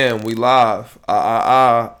And we live.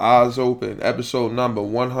 Eyes open. Episode number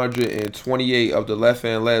 128 of the Left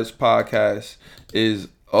and Labs podcast is.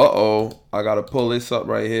 I gotta pull this up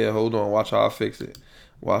right here. Hold on. Watch how I fix it.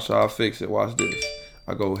 Watch how I fix it. Watch this.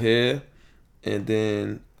 I go here, and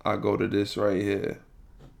then I go to this right here.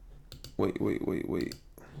 Wait.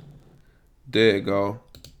 There you go.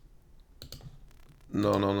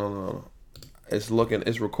 No. It's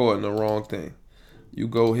recording the wrong thing. You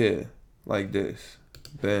go here like this.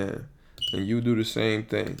 Bam. And you do the same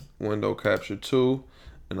thing. Window capture 2.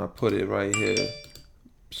 And I put it right here.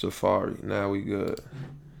 Safari. Now we good.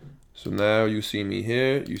 So now you see me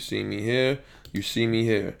here. You see me here. You see me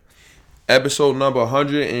here. Episode number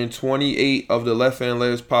 128 of the Left and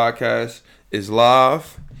Labs podcast is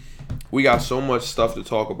live. We got so much stuff to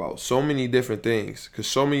talk about. So many different things. Because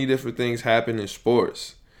so many different things happened in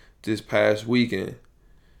sports this past weekend.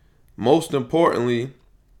 Most importantly,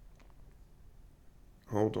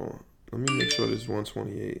 hold on. Let me make sure this is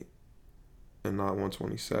 128 and not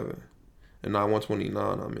 127. And not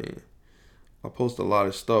 129, I mean. I post a lot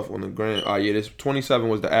of stuff on the gram. This 27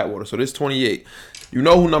 was the Atwater. So this 28. You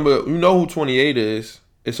know who 28 is.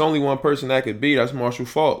 It's only one person that could be. That's Marshall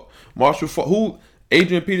Faulk.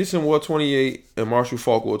 Adrian Peterson wore 28 and Marshall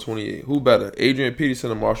Faulk wore 28. Who better? Adrian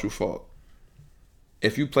Peterson or Marshall Faulk?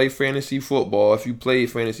 If you play fantasy football,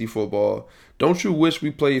 don't you wish we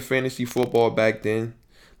played fantasy football back then?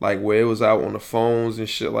 Like where it was out on the phones and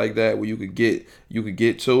shit like that, where you could get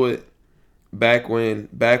to it. Back when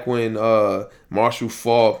Marshall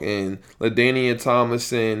Faulk and LaDainian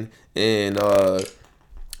Tomlinson and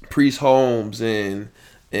Priest Holmes and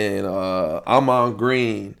Amon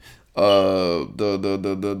Green, Clinton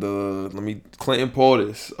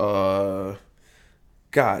Portis,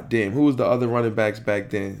 God damn, who was the other running backs back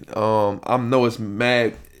then? I know it's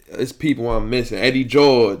mad. It's people I'm missing. Eddie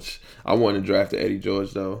George. I wanted to draft Eddie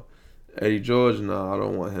George though. Eddie George, no, I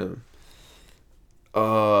don't want him.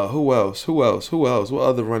 Who else? What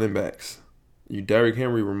other running backs? Derrick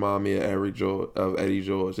Henry remind me of Eddie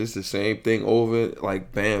George. It's the same thing over,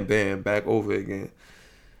 like bam, back over again.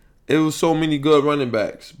 It was so many good running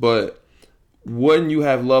backs, but wouldn't you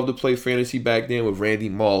have loved to play fantasy back then when Randy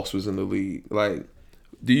Moss was in the league? Like,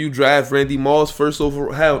 do you draft Randy Moss first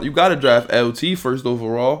overall? Hell, you got to draft LT first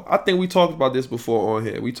overall. I think we talked about this before on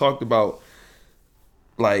here. We talked about,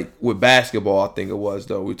 like, with basketball, I think it was,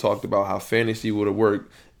 though. We talked about how fantasy would have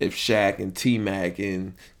worked if Shaq and T-Mac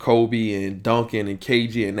and Kobe and Duncan and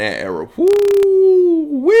KG in that era.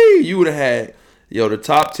 Woo-wee! You would have had, the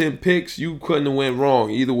top 10 picks, you couldn't have went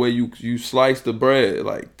wrong. Either way, you sliced the bread.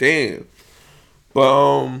 Like, damn.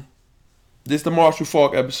 But, this the Marshall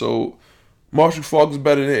Faulk episode. Marshall Faulk is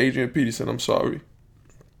better than Adrian Peterson. I'm sorry.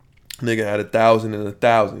 Nigga had 1,000 and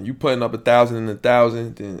 1,000. You putting up 1,000 and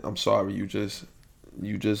 1,000, then I'm sorry. You just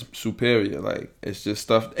superior. Like, it's just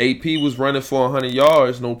stuff. AP was running for 100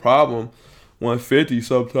 yards, no problem. 150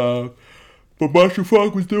 sometimes. But Marshall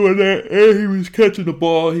Faulk was doing that, and he was catching the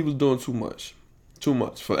ball. He was doing too much.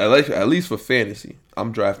 For at least for fantasy.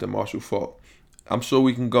 I'm drafting Marshall Faulk. I'm sure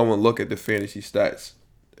we can go and look at the fantasy stats.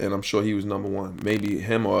 And I'm sure he was number one. Maybe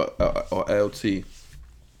him or LT.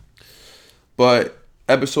 But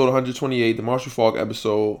episode 128, the Marshall Faulk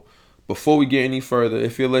episode. Before we get any further,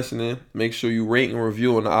 if you're listening, make sure you rate and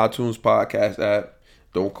review on the iTunes podcast app.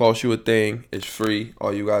 Don't cost you a thing. It's free.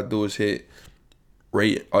 All you got to do is hit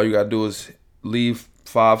rate. All you got to do is leave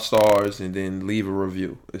 5 stars and then leave a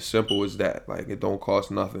review. As simple as that. Like, it don't cost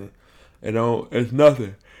nothing. It's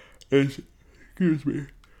nothing. Excuse me.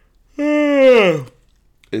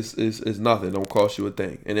 It's nothing. It don't cost you a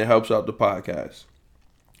thing. And it helps out the podcast.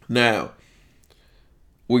 Now,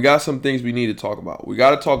 we got some things we need to talk about. We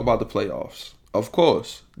got to talk about the playoffs. Of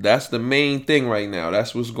course. That's the main thing right now.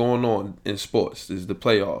 That's what's going on in sports, is the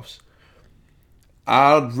playoffs.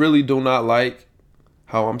 I really do not like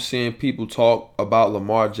how I'm seeing people talk about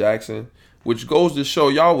Lamar Jackson, which goes to show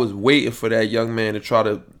y'all was waiting for that young man to try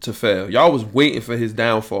to fail. Y'all was waiting for his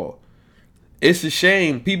downfall. It's a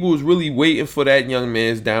shame. People was really waiting for that young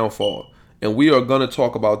man's downfall. And we are going to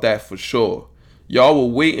talk about that for sure. Y'all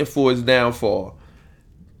were waiting for his downfall.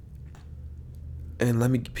 And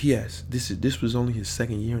let me, P.S., this was only his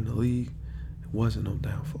second year in the league. It wasn't no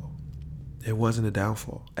downfall. It wasn't a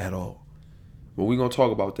downfall at all. But we're going to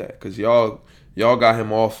talk about that because y'all got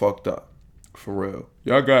him all fucked up. For real.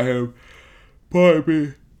 Y'all got him,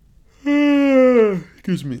 pardon me.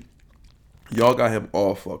 Excuse me. Y'all got him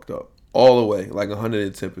all fucked up. All the way, like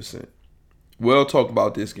 110%. We'll talk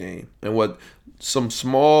about this game and what some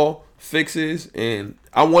small fixes, and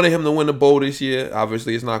I wanted him to win the bowl this year.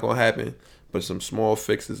 Obviously, it's not going to happen, but some small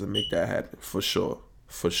fixes will make that happen for sure.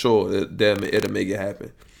 For sure, it'll make it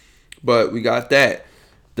happen. But we got that.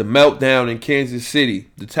 The meltdown in Kansas City.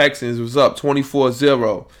 The Texans was up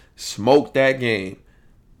 24-0. Smoked that game.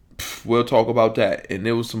 We'll talk about that. And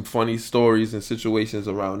there was some funny stories and situations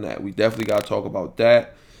around that. We definitely got to talk about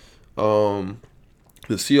that. The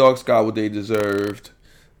Seahawks got what they deserved.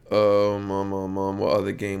 What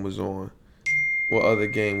other game was on? What other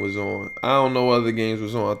game was on? I don't know what other games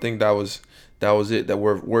was on. I think that was it that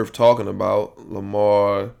worth talking about.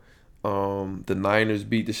 Lamar, the Niners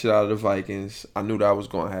beat the shit out of the Vikings. I knew that was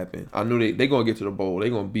gonna happen. I knew they gonna get to the bowl. They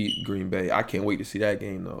gonna beat Green Bay. I can't wait to see that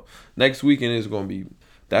game though. Next weekend is gonna be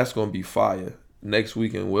fire. Next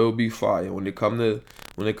weekend will be fire. When it come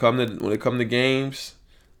to games,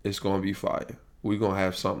 it's gonna be fire. We gonna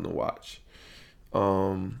have something to watch.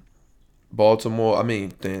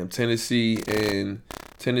 Tennessee and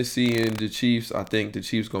the Chiefs. I think the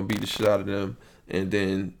Chiefs gonna beat the shit out of them, and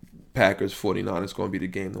then Packers 49ers gonna be the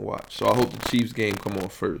game to watch. So I hope the Chiefs game come on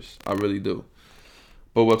first. I really do.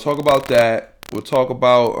 But we'll talk about that. We'll talk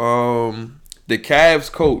about the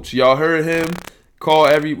Cavs coach. Y'all heard him call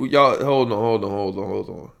y'all. Hold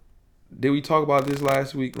on. Did we talk about this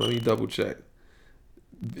last week? Let me double check.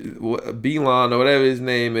 Beilein or whatever his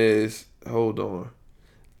name is. Hold on.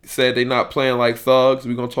 Said they not playing like thugs.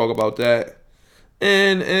 We're gonna talk about that.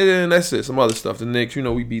 And that's it. Some other stuff. The Knicks,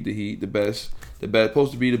 we beat the Heat, the best,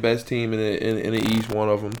 supposed to be the best team in the East. One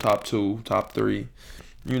of them, top 2, top 3.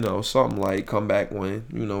 Something like comeback win.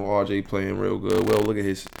 RJ playing real good. Well, look at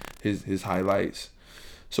his highlights.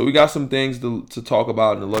 So we got some things to talk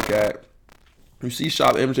about and to look at. You see,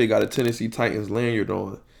 Shop MJ got a Tennessee Titans lanyard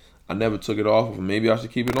on. I never took it off of him. Maybe I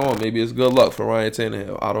should keep it on. Maybe it's good luck for Ryan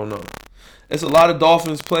Tannehill. I don't know. It's a lot of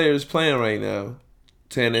Dolphins players playing right now.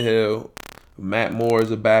 Tannehill, Matt Moore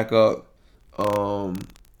is a backup.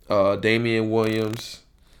 Damian Williams,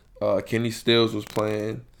 Kenny Stills was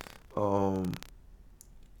playing. And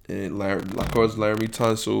of course Laramie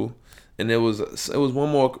Tunsil. And it was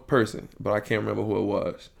one more person, but I can't remember who it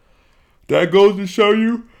was. That goes to show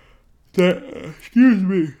you that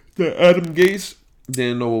Adam Gase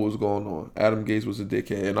didn't know what was going on. Adam Gase was a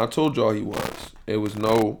dickhead, and I told y'all he was. It was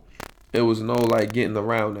no like getting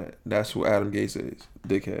around that. That's what Adam Gase is,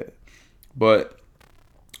 dickhead. But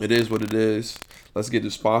it is what it is. Let's get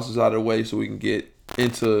the sponsors out of the way so we can get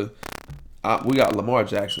into. We got Lamar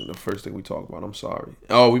Jackson, the first thing we talk about. I'm sorry.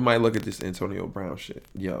 Oh, we might look at this Antonio Brown shit.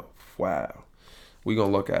 Yo, wow. We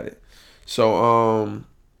gonna look at it. So,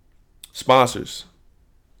 sponsors.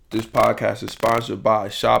 This podcast is sponsored by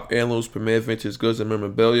Shop Heirlooms, Premier Vintage Goods and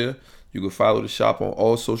Memorabilia. You can follow the shop on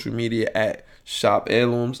all social media at Shop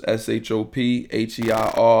Heirlooms,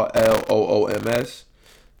 ShopHeirlooms.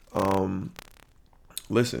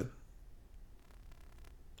 Listen,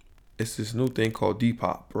 it's this new thing called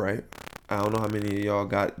Depop, right? I don't know how many of y'all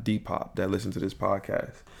got Depop that listen to this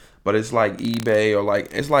podcast, but it's like eBay or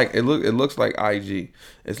it looks like IG.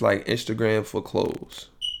 It's like Instagram for clothes.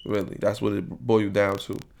 Really, that's what it boils down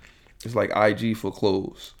to. It's like IG for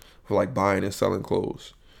clothes, for like buying and selling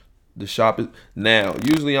clothes. The shop is now.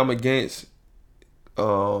 Usually, I'm against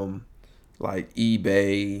like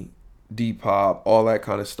eBay, Depop, all that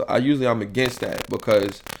kind of stuff. I'm against that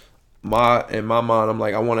because in my mind, I'm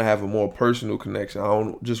like, I want to have a more personal connection. I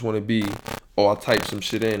don't just want to be, I type some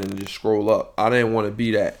shit in and just scroll up. I didn't want to be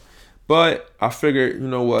that. But I figured, you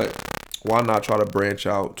know what? Why not try to branch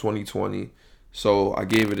out 2020? So I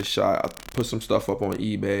gave it a shot. I put some stuff up on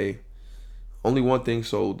eBay. Only one thing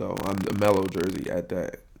sold, though. I'm the Mellow jersey at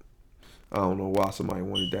that. I don't know why somebody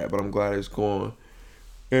wanted that, but I'm glad it's gone.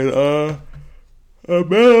 And a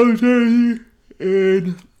Mellow jersey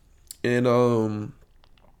and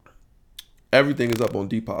everything is up on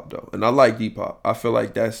Depop though, and I like Depop. I feel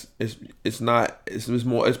like it's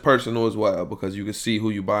personal as well because you can see who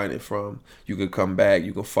you're buying it from. You can come back,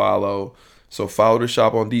 you can follow. So follow the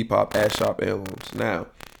shop on Depop at Shop Heirlooms. Now,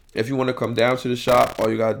 if you want to come down to the shop, all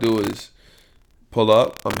you gotta do is pull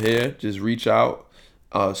up. I'm here. Just reach out.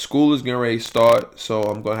 School is getting ready to start, so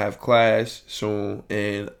I'm gonna have class soon,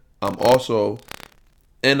 and I'm also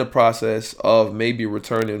in the process of maybe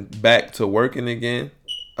returning back to working again.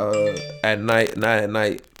 At night, not at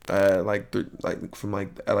night, like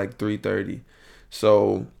 3:30.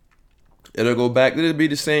 So it'll go back. It'll be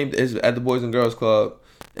the same as at the Boys and Girls Club.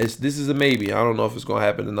 This is a maybe. I don't know if it's gonna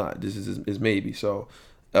happen or not. This is maybe. So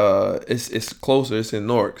it's closer. It's in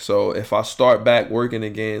Newark. So if I start back working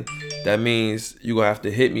again, that means you're gonna have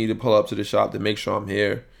to hit me to pull up to the shop to make sure I'm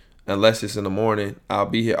here. Unless it's in the morning, I'll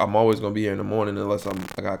be here. I'm always gonna be here in the morning unless I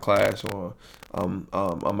got class or I'm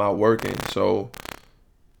out working. So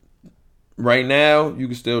right now, you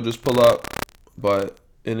can still just pull up, but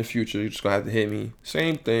in the future, you're just going to have to hit me.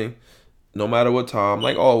 Same thing. no matter what time,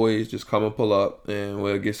 like always, just come and pull up, and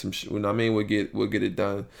we'll get some. We'll get it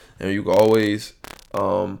done, and you can always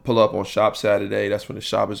pull up on Shop Saturday. That's when the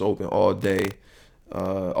shop is open all day.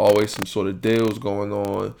 Always some sort of deals going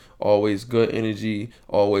on. Always good energy.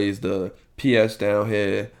 Always the PS down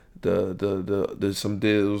here. The some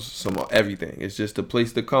deals, some everything. It's just the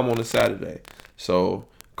place to come on a Saturday. So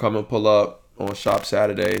come and pull up on Shop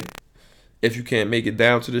Saturday. If you can't make it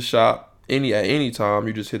down to the shop at any time,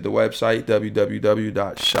 you just hit the website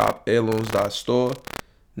www.shopheirlooms.store.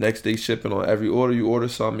 Next day shipping on every order. You order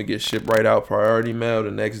something, it gets shipped right out, priority mail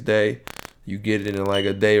the next day. You get it in like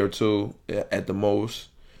a day or two at the most.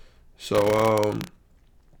 So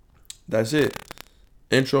that's it.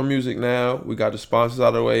 Intro music now. We got the sponsors out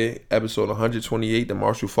of the way. Episode 128, the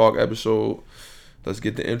Marshall Falk episode. Let's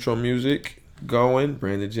get the intro music going.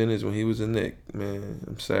 Brandon Jennings when he was a Knick. Man,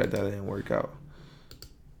 I'm sad that didn't work out.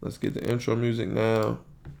 Let's get the intro music now.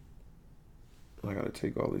 I gotta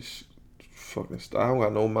take all this fucking stuff. I don't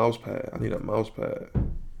got no mouse pad. I need a mouse pad.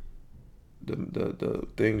 The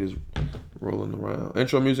thing is rolling around.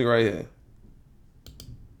 Intro music right here.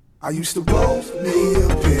 I used to roll me a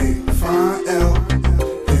big fine L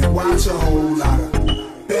and watch a whole lot of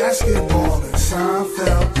basketball and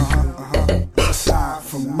Seinfeld. Aside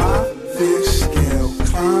from my fish scale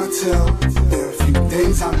clientele, there are a few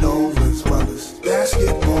things I know as well as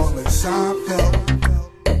basketball and Seinfeld.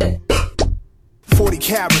 40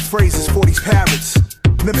 carat phrases, 40's parrots.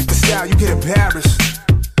 Mimic the style, you get embarrassed.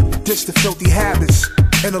 Ditch the filthy habits.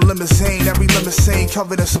 In a limousine, every limousine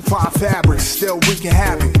covered in some fine fabrics. Still wreaking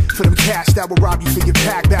havoc for them cash that will rob you for your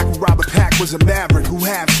pack. Back when Robert Pack was a maverick who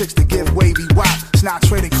had chicks to give wavy wop. It's not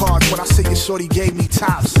trading cards when I say your shorty gave me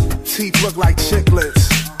tops. Teeth look like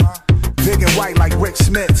chiclets, big and white like Rick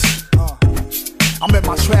Smith's. I'm at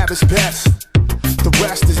my Travis best. The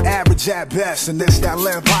rest is average at best, and this that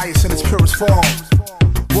land bias in its purest form.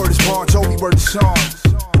 Word is Bon Jovi, word is Sean.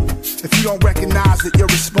 If you don't recognize it, you'll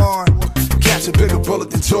respond. Catch a bigger bullet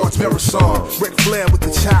than George Marathon. Ric Flair with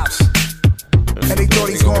the chops, and they thought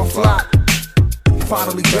he's gonna flop.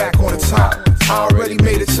 Finally back on the top. I already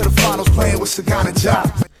made it to the finals playing with Sagana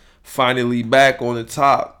Job. Finally back on the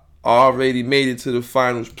top. Already made it to the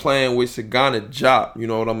finals playing with Sagana Job. You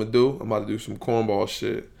know what I'm gonna do? I'm about to do some cornball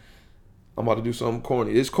shit. I'm about to do something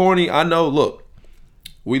corny. It's corny, I know. Look,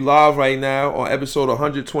 we live right now on episode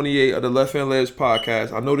 128 of the Left Hand Ledge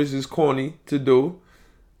podcast. I know this is corny to do.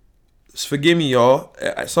 Forgive me, y'all.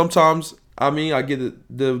 Sometimes, I get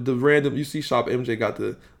the random. You see, Shop MJ got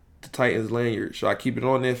the Titans lanyard. Should I keep it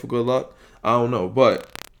on there for good luck? I don't know. But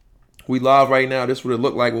we live right now. This is what it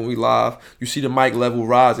look like when we live. You see the mic level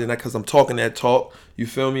rising. That because I'm talking that talk. You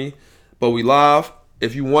feel me? But we live.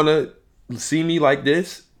 If you want to see me like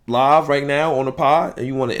this, live right now on the pod, and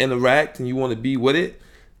you want to interact and you want to be with it,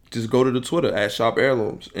 just go to the Twitter at Shop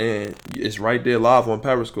Heirlooms, and it's right there live on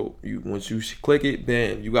Periscope. Once you click it,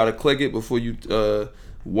 bam, you gotta click it before you.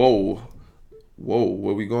 Whoa,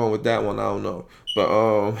 where we going with that one? I don't know,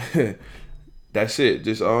 but that's it.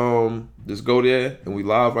 Just go there, and we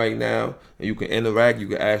live right now, and you can interact, you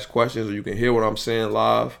can ask questions, or you can hear what I'm saying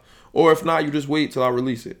live, or if not, you just wait till I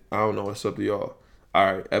release it. I don't know. It's up to y'all.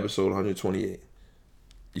 All right, episode 128.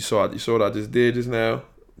 You saw what I just did just now.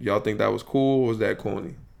 Y'all think that was cool or was that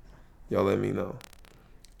corny? Y'all let me know.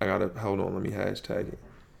 Hold on, let me hashtag it.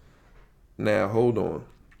 Now, hold on.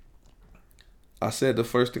 I said the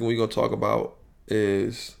first thing we're going to talk about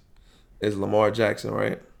is Lamar Jackson,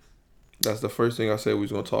 right? That's the first thing I said we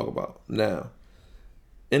was going to talk about. Now,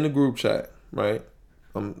 in the group chat, right?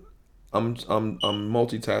 I'm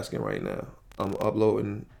multitasking right now. I'm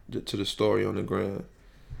uploading to the story on the gram.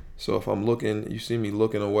 So if I'm looking, you see me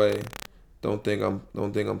looking away, don't think I'm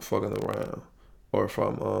fucking around. Or if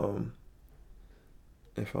I'm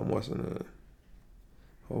what's in it.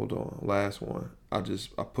 Hold on, last one. I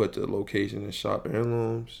put the location in Shop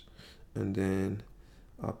Heirlooms, and then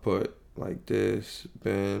I put like this.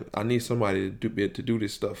 Bam. I need somebody to do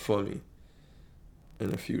this stuff for me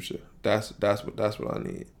in the future. That's what I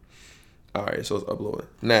need. All right, so it's uploading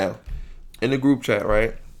now. In the group chat,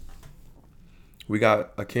 right? We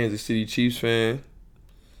got a Kansas City Chiefs fan.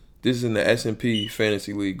 This is in the S&P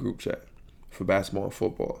Fantasy League group chat for basketball and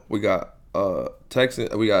football. We got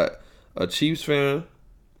Texans. We got a Chiefs fan,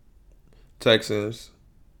 Texans,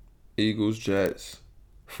 Eagles, Jets,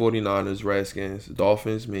 49ers, Redskins,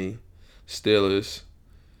 Dolphins, me, Steelers.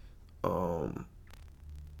 Who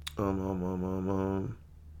am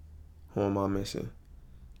I missing?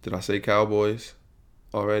 Did I say Cowboys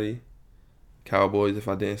already? Cowboys. If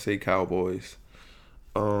I didn't say Cowboys.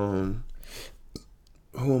 Who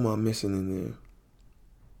am I missing in there?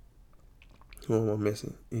 one am I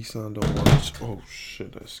missing? Eson don't watch. Oh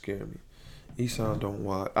shit, that scared me. Eson don't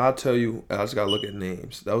watch. I'll tell you. I just gotta look at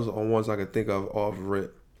names. Those are the ones I could think of off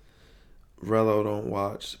rip. Rello don't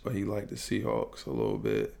watch, but he liked the Seahawks a little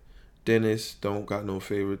bit. Dennis don't got no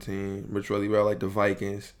favorite team. Rich really well like the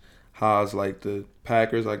Vikings. Haas like the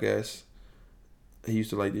Packers, I guess. He used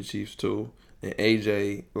to like the Chiefs too. And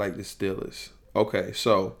AJ like the Steelers. Okay,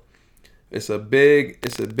 so it's a big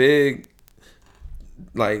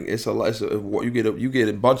like you get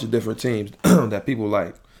a bunch of different teams that people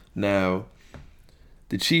like. Now,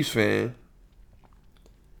 the Chiefs fan,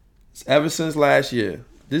 ever since last year,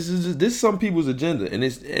 this is some people's agenda, and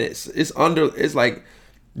it's like,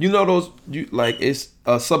 you know, it's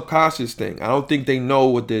a subconscious thing. I don't think they know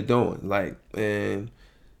what they're doing. Like, and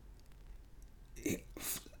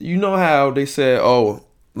you know how they said, oh,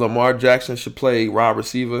 Lamar Jackson should play wide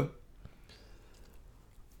receiver.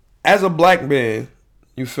 As a black man,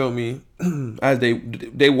 you feel me? As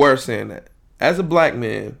they were saying that. As a black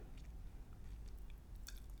man,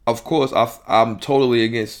 of course, I'm totally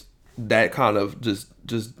against that kind of just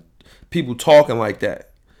people talking like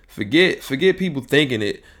that. Forget people thinking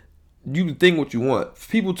it. You can think what you want.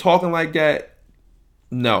 People talking like that,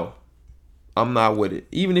 no, I'm not with it.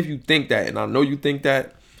 Even if you think that, and I know you think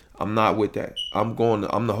that, I'm not with that. I'm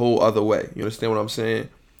the whole other way. You understand what I'm saying?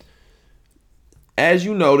 As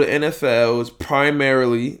you know, the NFL is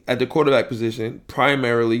primarily, at the quarterback position,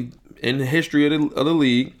 primarily in the history of the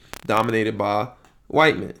league, dominated by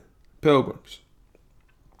white men, pilgrims.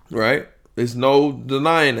 Right? There's no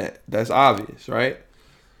denying that. That's obvious, right?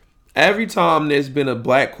 Every time there's been a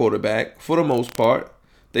black quarterback, for the most part,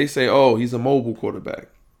 they say, oh, he's a mobile quarterback.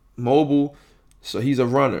 Mobile, so he's a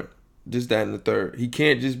runner. Just that and the third. He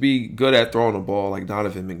can't just be good at throwing the ball like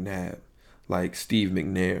Donovan McNabb, like Steve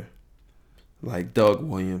McNair, like Doug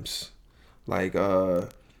Williams, like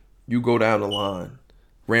you go down the line,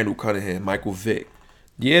 Randall Cunningham, Michael Vick.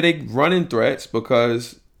 Yeah, they running threats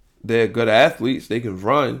because they're good athletes. They can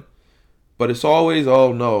run. But it's always,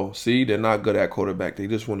 oh no, see, they're not good at quarterback. They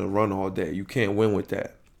just want to run all day. You can't win with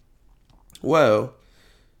that. Well,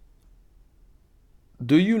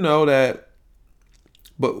 do you know that?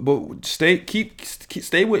 But stay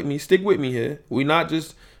with me. Stick with me here. We're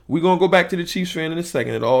gonna go back to the Chiefs fan in a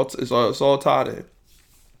second. It's all tied in.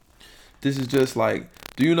 This is just like,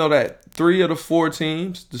 do you know that 3 of the 4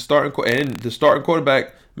 teams, the starting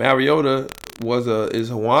quarterback Mariota is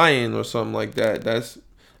Hawaiian or something like that. That's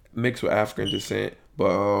mixed with African descent.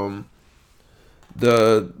 But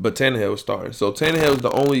Tannehill was starting. So Tannehill is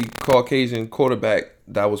the only Caucasian quarterback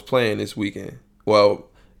that was playing this weekend. Well,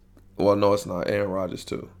 no, it's not. Aaron Rodgers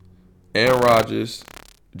too. Aaron Rodgers,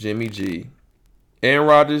 Jimmy G, and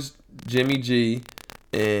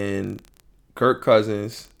Kirk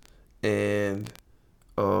Cousins, and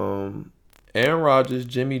Aaron Rodgers,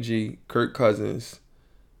 Jimmy G, Kirk Cousins,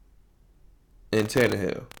 and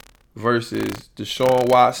Tannehill versus Deshaun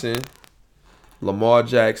Watson, Lamar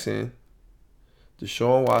Jackson,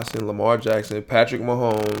 Patrick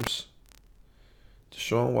Mahomes,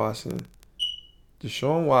 Deshaun Watson,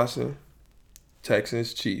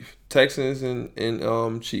 Texans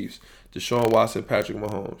and Chiefs, Deshaun Watson, Patrick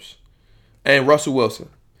Mahomes, and Russell Wilson.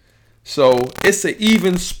 So it's an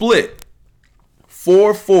even split.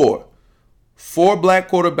 4-4. 4 black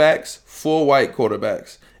quarterbacks, 4 white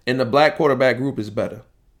quarterbacks. And the black quarterback group is better.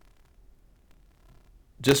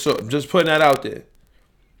 Just putting that out there.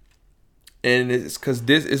 And it's because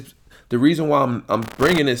this is the reason why I'm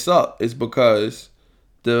bringing this up is because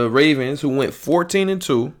the Ravens, who went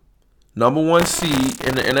 14-2, number 1 seed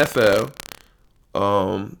in the NFL,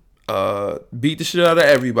 beat the shit out of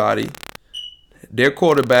everybody. Their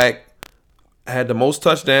quarterback had the most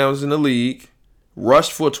touchdowns in the league,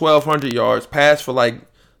 rushed for 1,200 yards, passed for like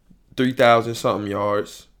 3,000 something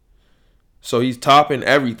yards. So he's topping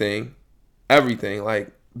everything.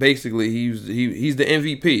 Like basically he's the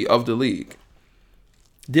MVP of the league.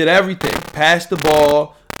 Did everything, passed the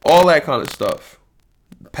ball, all that kind of stuff.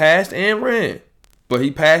 Passed and ran, but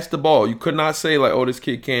he passed the ball. You could not say like, oh, this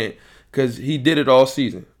kid can't, because he did it all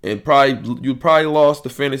season, and you probably lost the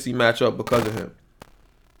fantasy matchup because of him.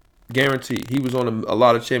 Guaranteed. He was on a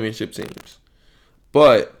lot of championship teams,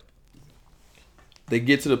 but they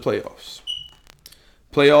get to the playoffs.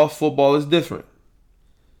 Playoff football is different.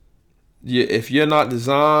 If you're not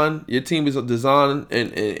designed, your team is designed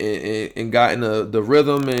and gotten the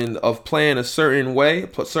rhythm and of playing a certain way,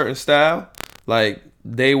 a certain style. Like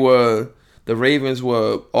the Ravens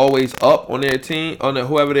were always up on their team, on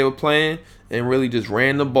whoever they were playing, and really just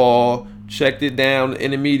ran the ball, checked it down,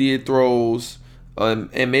 intermediate throws,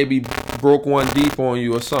 and maybe broke one deep on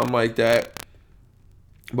you or something like that.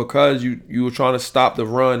 because you were trying to stop the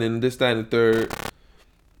run and this, that, and the third.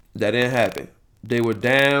 That didn't happen. They were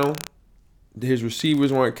down. His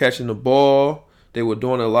receivers weren't catching the ball. They were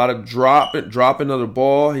doing a lot of dropping of the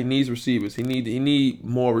ball. He needs receivers. He need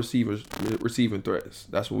more receiving threats.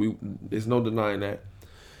 That's what there's no denying that.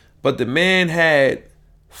 But the man had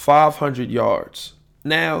 500 yards.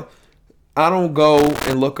 Now, I don't go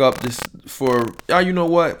and look up this for. You know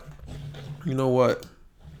what? You know what?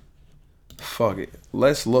 Fuck it.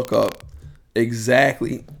 Let's look up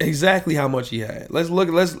exactly how much he had.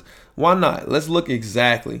 Why not? Let's look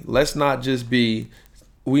exactly. Let's not just be.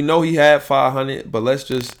 We know he had 500, but let's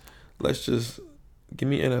just give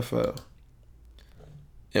me NFL,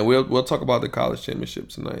 and we'll talk about the college championship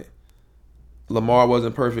tonight. Lamar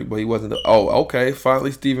wasn't perfect, but he wasn't. Okay.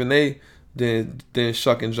 Finally, Stephen A. Then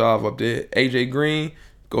shuck and jive up there. AJ Green,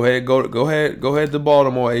 go ahead to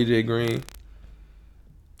Baltimore. AJ Green.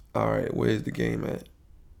 All right, where's the game at?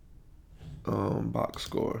 Box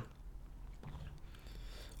score.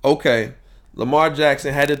 Okay, Lamar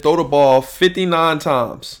Jackson had to throw the ball 59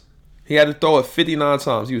 times. He had to throw it 59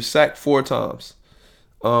 times. He was sacked 4 times.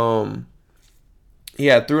 He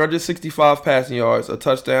had 365 passing yards, a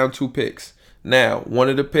touchdown, 2 picks. Now, one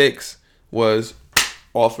of the picks was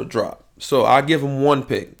off a drop. So I give him 1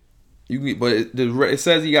 pick. But it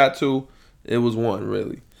says he got 2. It was 1,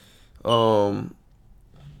 really. Tannehill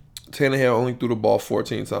only threw the ball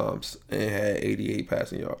 14 times and had 88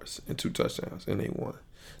 passing yards and 2 touchdowns, and they won.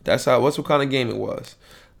 That's what kind of game it was.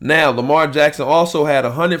 Now, Lamar Jackson also had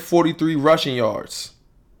 143 rushing yards.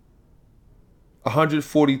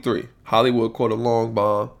 143. Hollywood caught a long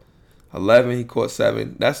bomb. 11, he caught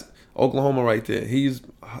 7. That's Oklahoma right there. He's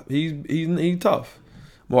tough.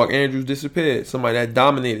 Mark Andrews disappeared. Somebody that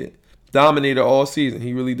dominated all season.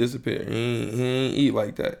 He really disappeared. He ain't eat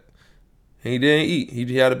like that. He didn't eat.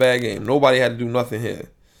 He had a bad game. Nobody had to do nothing here.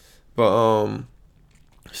 But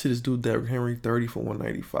see this dude Derrick Henry, 30 for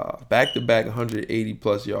 195, back to back 180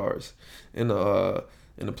 plus yards in the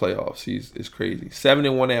playoffs. It's crazy.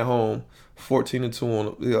 7-1 at home, 14-2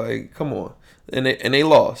 on. Like, come on, and they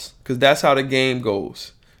lost because that's how the game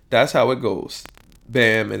goes. That's how it goes.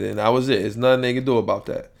 Bam, and then that was it. There's nothing they can do about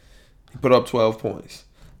that. He put up 12 points.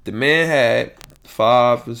 The man had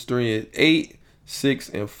 5 is 3 is 8, 6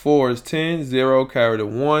 and 4 is 10, 0 carried a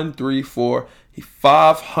 1, 3, 4. He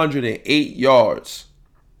 508 yards.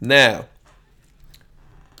 Now,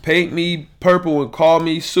 paint me purple and call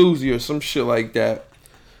me Susie or some shit like that.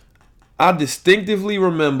 I distinctively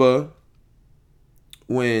remember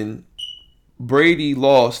when Brady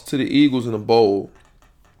lost to the Eagles in a bowl.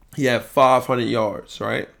 He had 500 yards,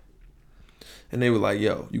 right? And they were like,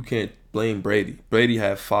 yo, you can't blame Brady. Brady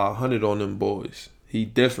had 500 on them boys. He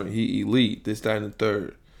different. He elite. This, that, and the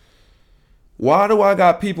third. Why do I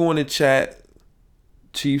got people in the chat,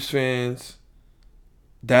 Chiefs fans,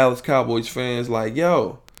 Dallas Cowboys fans, like,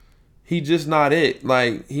 yo, he just not it.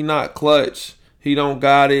 Like, he not clutch. He don't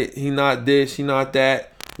got it. He not this. He not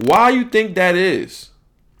that. Why you think that is?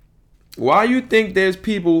 Why you think there's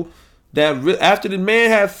people that after the man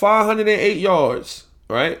had 508 yards,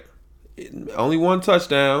 right? Only 1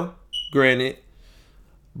 touchdown, granted,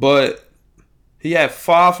 but he had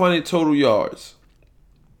 500 total yards.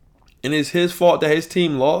 And it's his fault that his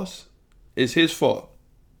team lost? It's his fault.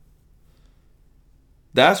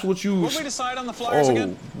 That's what you. What we decide on the Flyers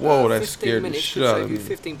again? Whoa, that scared the shit out of me.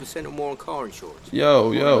 15% or more on car insurance.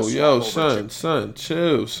 Yo, son,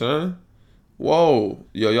 chill, son. Whoa,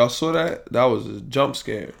 yo, y'all saw that? That was a jump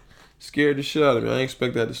scare. Scared the shit out of me. I didn't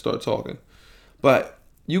expect that to start talking. But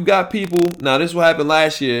you got people. Now, this is what happened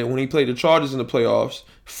last year when he played the Chargers in the playoffs.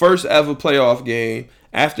 First ever playoff game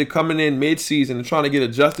after coming in mid-season and trying to get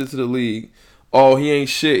adjusted to the league. Oh, he ain't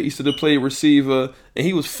shit. He should have played receiver. And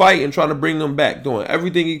he was fighting, trying to bring them back, doing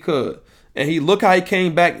everything he could. And look how he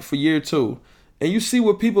came back for year 2. And you see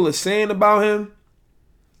what people are saying about him?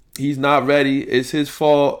 He's not ready. It's his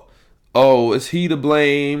fault. Oh, is he to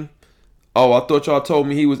blame? Oh, I thought y'all told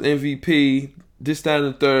me he was MVP. This, that,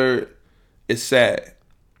 and the third. It's sad.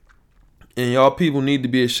 And y'all people need to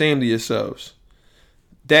be ashamed of yourselves.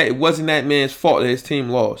 That it wasn't that man's fault that his team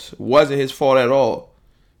lost. It wasn't his fault at all.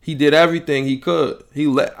 He did everything he could.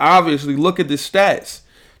 Obviously, look at the stats.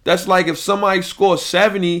 That's like if somebody scores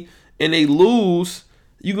 70 and they lose,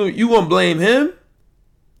 you gonna blame him?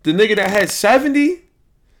 The nigga that had 70?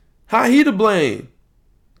 How he to blame?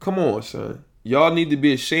 Come on, son. Y'all need to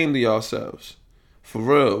be ashamed of yourselves. For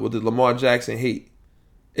real, with the Lamar Jackson hate.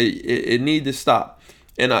 It need to stop.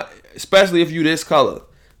 And especially if you this color.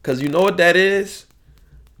 Because you know what that is?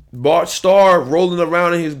 Bart Starr rolling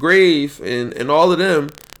around in his grave and all of them.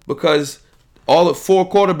 Because all the 4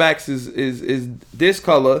 quarterbacks is this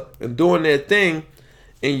color and doing their thing,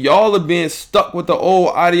 and y'all are being stuck with the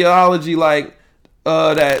old ideology like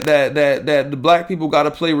that the black people got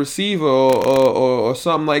to play receiver or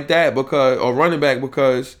something like that or running back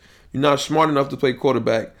because you're not smart enough to play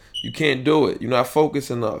quarterback. You can't do it. You're not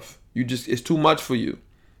focused enough. It's too much for you.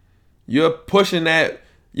 You're pushing that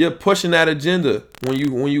agenda when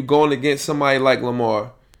you going against somebody like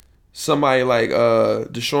Lamar, somebody like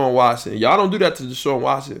Deshaun Watson. Y'all don't do that to Deshaun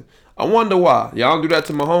Watson. I wonder why. Y'all don't do that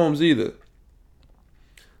to Mahomes either.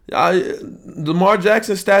 Lamar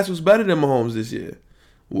Jackson's stats was better than Mahomes this year.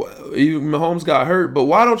 Mahomes got hurt, but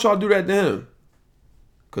why don't y'all do that to him?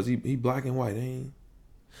 Cause he black and white, ain't he?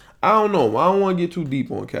 I don't know. I don't want to get too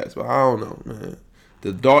deep on cats, but I don't know, man.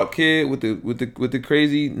 The dark kid with the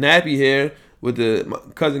crazy nappy hair, my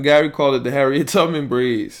cousin Gary called it the Harriet Tubman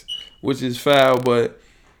braids, which is foul. But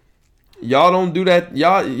y'all don't do that.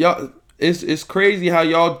 Y'all. It's crazy how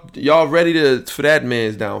y'all ready for that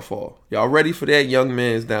man's downfall. Y'all ready for that young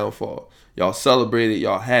man's downfall. Y'all celebrate it.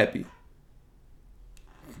 Y'all happy.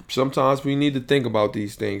 Sometimes we need to think about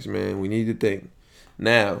these things, man. We need to think.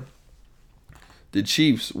 Now, the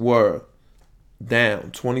Chiefs were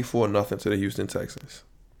down 24-0 to the Houston Texans.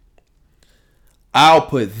 I'll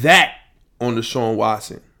put that on Deshaun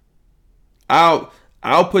Watson. I'll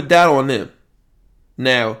put that on them.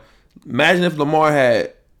 Now, imagine if Lamar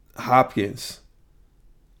had Hopkins,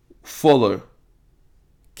 Fuller,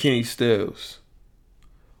 Kenny Stills.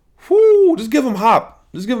 Whoo, just give him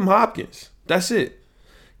Hopkins. That's it.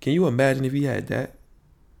 Can you imagine if he had that?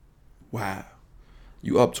 Wow.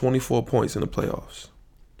 You up 24 points in the playoffs.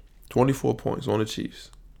 24 points on the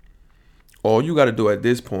Chiefs. All you got to do at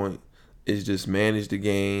this point is just manage the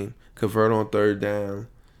game, convert on third down.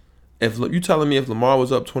 If you telling me if Lamar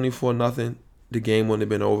was up 24-0, the game wouldn't have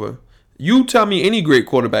been over. You tell me any great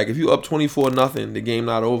quarterback, if you up 24-0, the game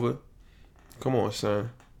not over. Come on,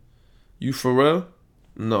 son. You for real?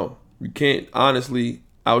 No. You can't honestly,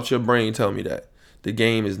 out your brain, tell me that. The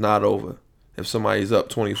game is not over if somebody's up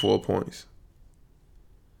 24 points.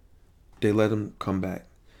 They let them come back.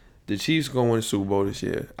 The Chiefs going to win the Super Bowl this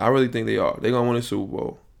year. I really think they are. They're going to win the Super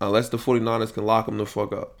Bowl. Unless the 49ers can lock them the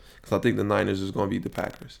fuck up. Because I think the Niners is going to beat the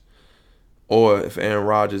Packers. Or if Aaron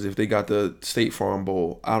Rodgers, if they got the State Farm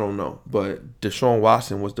Bowl, I don't know. But Deshaun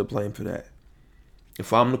Watson was to blame for that.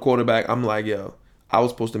 If I'm the quarterback, I'm like, yo, I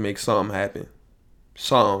was supposed to make something happen.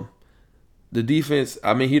 Something. The defense,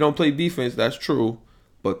 I mean, he don't play defense, that's true.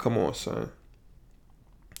 But come on, son.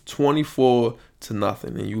 24-0,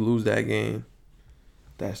 and you lose that game.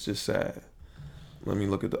 That's just sad. Let me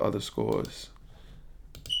look at the other scores.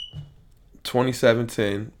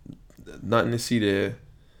 27-10, nothing to see there.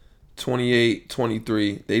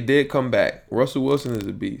 28-23. They did come back. Russell Wilson is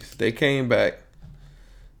a beast. They came back.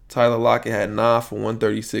 Tyler Lockett had 9 for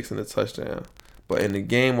 136 and a touchdown. But in the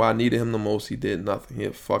game where I needed him the most, he did nothing. He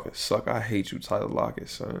fucking suck. I hate you, Tyler Lockett,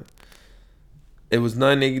 son. It was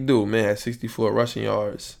nothing they could do. Man had 64 rushing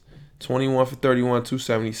yards. 21 for 31,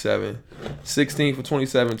 277. 16 for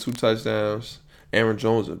 27, 2 touchdowns. Aaron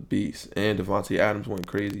Jones a beast. And Devontae Adams went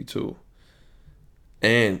crazy too.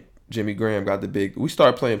 And Jimmy Graham got the big. We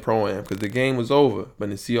started playing Pro-Am because the game was over. But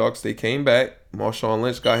the Seahawks, they came back. Marshawn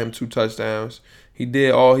Lynch got him 2 touchdowns. He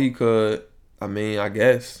did all he could. I mean, I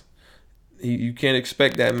guess. You can't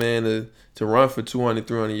expect that man to run for 200,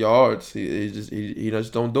 300 yards. He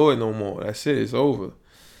just don't do it no more. That's it. It's over.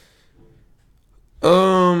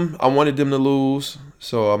 I wanted them to lose,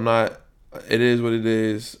 so I'm not. It is what it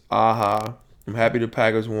is. Aha. I'm happy the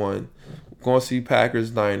Packers won. Going to see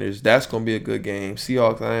Packers-Niners. That's going to be a good game.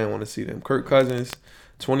 Seahawks, I didn't want to see them. Kirk Cousins,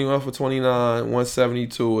 21 for 29,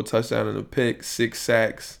 172, a touchdown and a pick, 6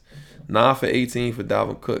 sacks. 9 for 18 for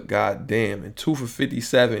Dalvin Cook, god damn. And 2 for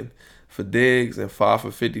 57 for Diggs and 5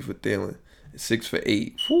 for 50 for Thielen. 6 for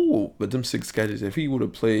 8. Whew, but them 6 catches, if he would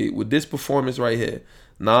have played with this performance right here,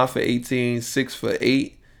 9 for 18, 6 for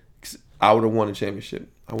 8, I would have won the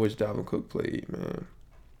championship. I wish Dalvin Cook played, man.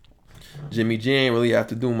 Jimmy G ain't really have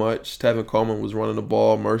to do much. Tevin Coleman was running the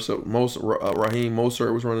ball. Raheem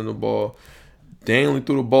Mostert was running the ball. They only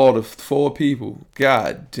threw the ball to 4 people.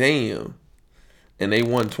 God damn. And they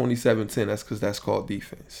won 27-10. That's because that's called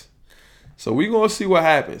defense. So we're going to see what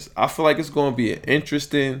happens. I feel like it's going to be an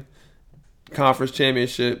interesting conference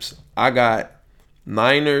championships. I got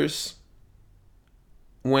Niners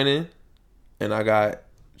winning, and I got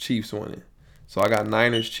Chiefs winning. So I got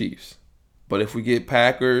Niners, Chiefs. But if we get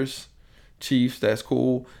Packers, Chiefs, that's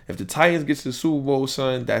cool. If the Titans get to the Super Bowl,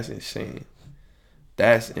 son, that's insane.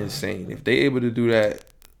 That's insane. If they able to do that,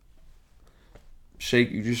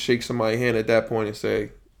 you just shake somebody's hand at that point and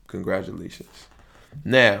say, congratulations.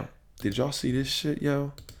 Now, Did y'all see this shit,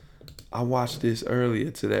 yo? I watched this earlier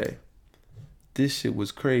today. This shit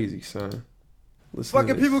was crazy, son. Listen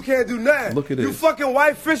Fucking people can't do nothing. Look at You this. fucking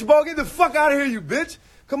white fishbowl. Get the fuck out of here, you bitch.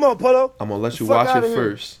 Come on, Polo. I'm gonna let you Fuck watch outta it here.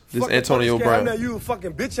 first. This Fucking Antonio police Brown. can't have You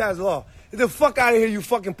fucking bitch ass law. Get the fuck out of here, you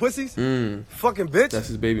fucking pussies. Fucking bitch. That's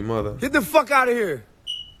his baby mother. Get the fuck out of here.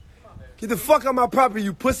 Get the fuck out my property,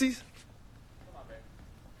 you pussies.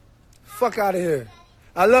 Fuck out of here.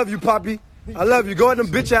 I love you, Poppy. I love you. Go at them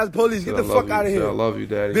bitch ass police. Get the fuck out of here. I love you,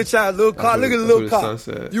 daddy. Bitch ass little car. Look at the That's little what car. his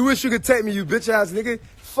son said. You wish you could take me, you bitch ass nigga.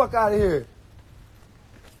 Fuck out of here.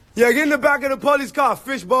 Yeah, get in the back of the police car,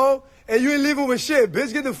 fishbowl. And you ain't leaving with shit,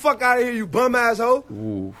 bitch. Get the fuck out of here, you bum asshole.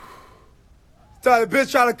 Ooh. Tell the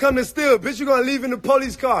bitch try to come to steal. Bitch, you gonna leave in the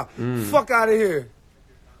police car. Fuck out of here.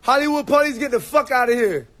 Hollywood police, get the fuck out of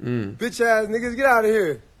here. Bitch ass niggas, get out of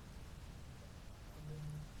here.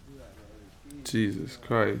 Jesus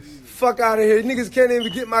Christ. Fuck out of here. Niggas can't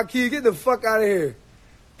even get my key. Get the fuck out of here.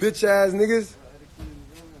 Bitch ass niggas.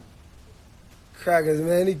 Crackers,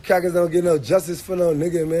 man. These crackers don't get no justice for no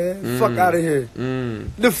nigga, man. Fuck out of here.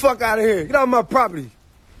 Get the fuck out of here. Get out of my property.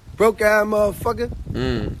 Broke ass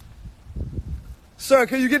motherfucker. Sir,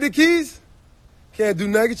 can you get the keys? Can't do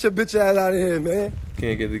nothing. Get your bitch ass out of here, man.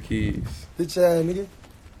 Can't get the keys. Bitch ass nigga.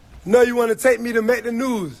 No, you want to take me to make the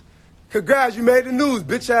news. Congrats, you made the news,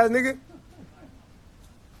 bitch ass nigga.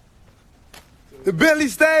 The Bentley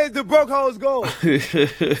stays, the broke hoes gone.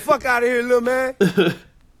 Fuck out of here, little man.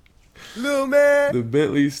 Little man. The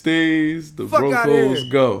Bentley stays, the Fuck outta Brocos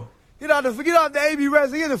here. go. Get off the AB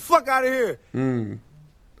Wrestling. Get the fuck out of here.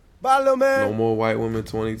 Bye, little man. No more white women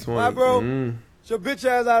 2020. Bye, bro. Get your bitch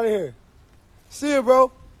ass out of here. See you,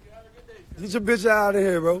 bro. Get your bitch out of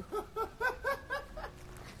here, bro.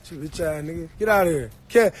 Get your bitch ass nigga. Get out of here.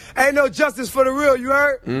 Ain't no justice for the real, you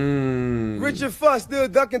heard? Richard Fuss still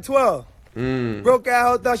ducking 12. Broke ass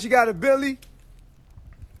hoe thought she got a Bentley.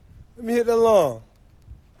 Let me hit the alarm.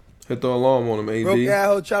 Hit the alarm on him, AD. Broke ass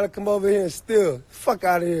hoe try to come over here and steal. Fuck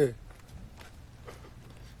out of here.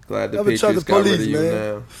 Glad the Never trust Patriots the got rid police, of you man.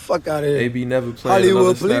 now. Fuck out of here. AB never playing another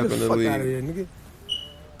Hollywood snap police, in the fuck league. out of here, nigga.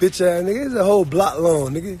 Bitch ass nigga. It's a whole block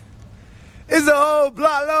loan, nigga. It's a whole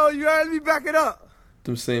block loan. You heard me? Back it up.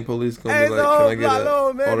 Them same police gonna Hey, be it's a like, can whole I get block an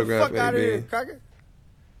loan, man. autograph, Fuck out of here, AB? cracker.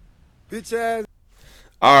 Bitch ass.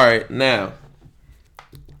 All right, now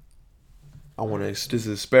I want to. This is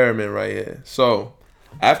an experiment right here. So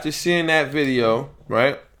after seeing that video,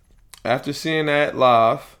 right? After seeing that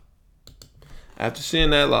live,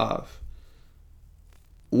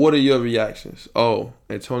 what are your reactions? Oh,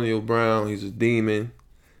 Antonio Brown, he's a demon.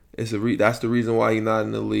 That's the reason why he's not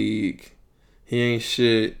in the league. He ain't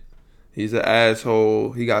shit. He's an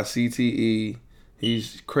asshole. He got CTE.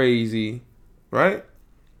 He's crazy, right?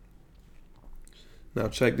 Now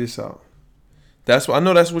check this out. I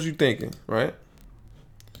know that's what you're thinking, right?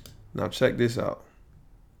 Now check this out.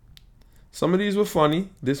 Some of these were funny.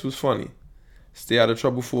 This was funny. Stay out of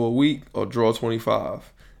trouble for a week or draw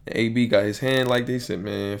 25. And AB got his hand like they said,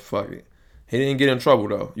 man, fuck it. He didn't get in trouble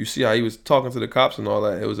though. You see how he was talking to the cops and all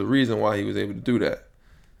that. It was a reason why he was able to do that.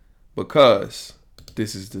 Because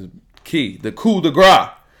this is the key. The coup de grace.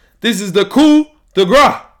 This is the coup de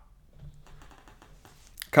grace.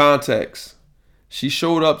 Context. She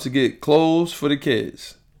showed up to get clothes for the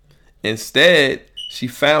kids. Instead, she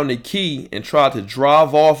found the key and tried to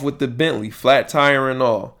drive off with the Bentley, flat tire and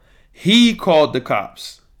all. He called the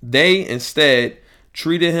cops. They instead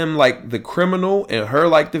treated him like the criminal and her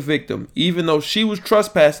like the victim, even though she was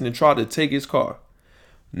trespassing and tried to take his car.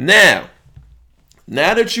 Now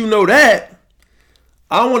that you know that,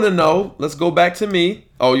 I want to know, let's go back to me.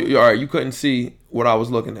 Oh, all right, you couldn't see what I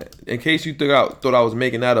was looking at. In case you thought I was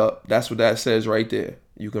making that up, that's what that says right there.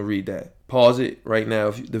 You can read that. Pause it right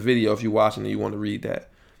now, the video, if you're watching and you want to read that.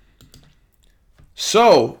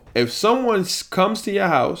 So, if someone comes to your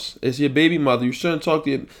house, it's your baby mother, you shouldn't talk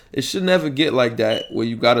to it should never get like that where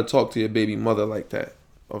you got to talk to your baby mother like that.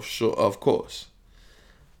 Of course.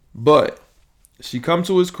 But she come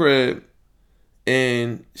to his crib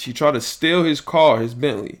and she tried to steal his car, his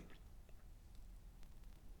Bentley.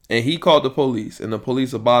 And he called the police, and the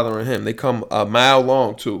police are bothering him. They come a mile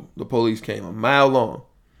long too. The police came a mile long.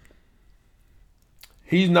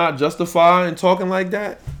 He's not justified in talking like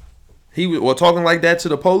that. Talking like that to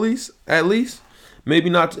the police, at least. Maybe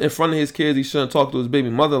not in front of his kids. He shouldn't talk to his baby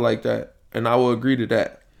mother like that, and I will agree to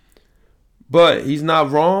that. But he's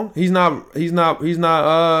not wrong. He's not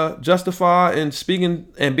justified in speaking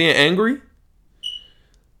and being angry.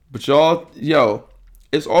 But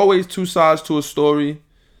it's always two sides to a story,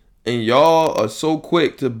 and y'all are so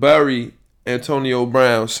quick to bury Antonio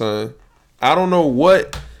Brown, son. I don't know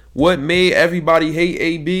what made everybody hate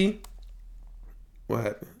AB. What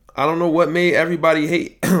happened? I don't know what made everybody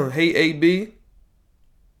hate hate AB,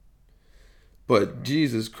 but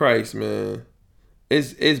Jesus Christ, man,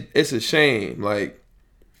 it's a shame. Like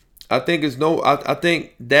I think I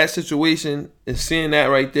think that situation and seeing that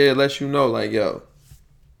right there lets you know, like, yo,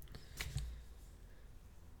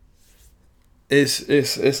 we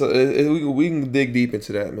can dig deep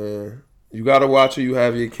into that, man. You gotta watch who you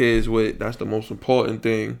have your kids with. That's the most important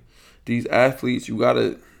thing. These athletes, you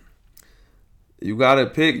gotta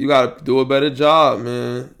pick. You gotta do a better job,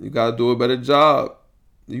 man. You gotta do a better job.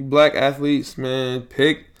 You black athletes, man,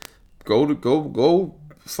 go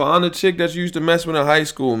find a chick that you used to mess with in high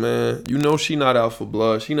school, man. You know she not out for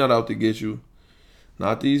blood. She not out to get you.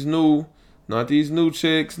 Not these new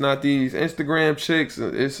chicks. Not these Instagram chicks.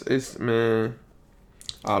 It's man.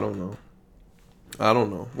 I don't know.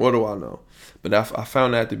 What do I know? But I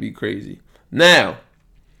found that to be crazy. Now,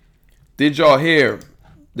 did y'all hear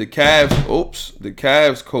the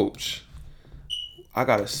Cavs coach? I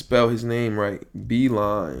gotta spell his name right.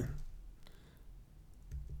 Beilein.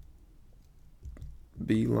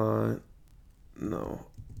 No.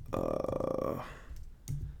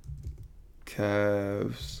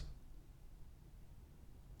 Cavs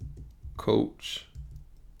coach.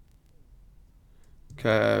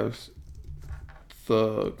 Cavs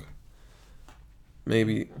thug.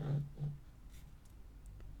 Maybe.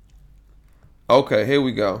 Okay, here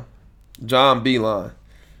we go. John Beilein.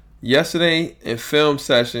 Yesterday in film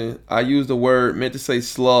session, I used the word meant to say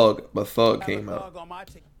slug, but thug came out.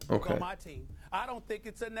 Okay. I don't think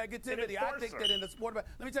it's a negativity. I think that in the sport, let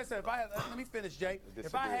me tell you something. Let me finish, Jay.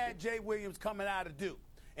 If I had Jay Williams coming out of Duke,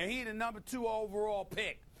 and he the number 2 overall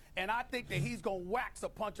pick, and I think that he's going to wax a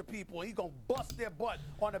bunch of people. He's going to bust their butt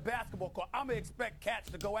on the basketball court. I'm going to expect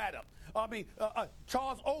cats to go at him. I mean,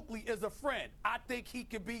 Charles Oakley is a friend. I think he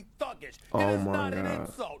can be thuggish. It is not an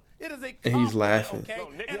insult. It is a compliment, and he's laughing. Okay?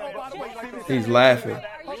 And by the way, he's laughing.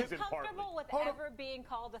 Are you comfortable with ever being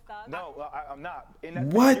called a thug? No, I'm not.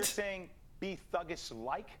 What? You're saying be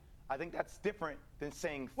thuggish-like? I think that's different than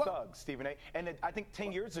saying thug, Stephen A. And I think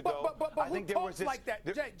 10 years ago, I think there was this like that.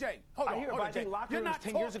 Jay, hold on. I think locker rooms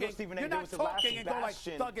 10 years ago, Stephen A. You're There not was the last talking and go like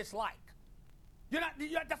bastion. thuggish-like.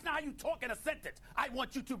 That's not how you talk in a sentence. I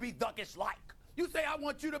want you to be thuggish-like. You say I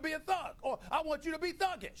want you to be a thug, or I want you to be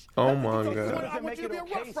thuggish. Oh my God! I want you to be a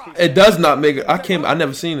rough rider. It does not make it. I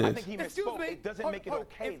never seen this. I think he misspoke. It doesn't make it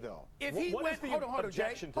okay, though. If he went, hold on,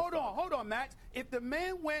 Jay. Hold on, Max. If the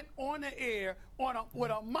man went on the air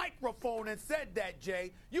with a microphone and said that,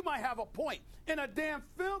 Jay, you might have a point. In a damn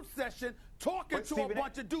film session, talking to a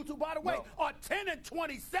bunch of dudes who, by the way, are 10 and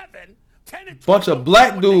 27. Bunch of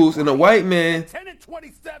black dudes and a white man. 10 and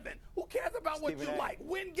 27. Who cares about what you like?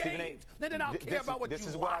 Win games. Then I'll care about what you like. This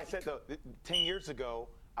is what I said, though. 10 years ago,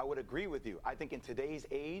 I would agree with you. I think in today's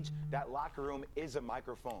age, that locker room is a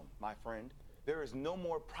microphone, my friend. There is no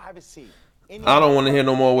more privacy. I don't want to hear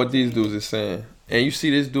no more what these dudes are saying. And you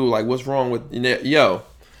see this dude, like, what's wrong with... Yo.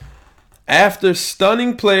 After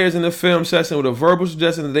stunning players in the film session with a verbal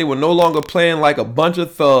suggestion that they were no longer playing like a bunch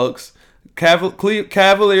of thugs...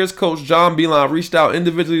 Cavaliers coach John Beilein reached out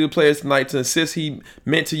individually to players tonight to insist he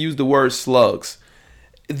meant to use the word slugs.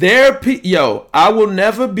 I will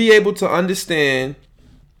never be able to understand.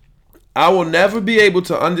 You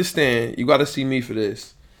got to see me for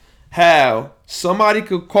this. How somebody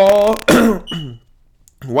could call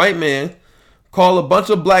white man, call a bunch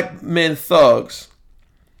of black men thugs,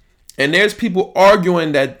 and there's people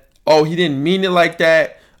arguing that, oh, he didn't mean it like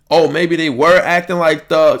that. Oh, maybe they were acting like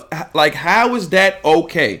thugs. Like, how is that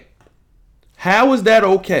okay? How is that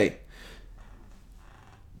okay?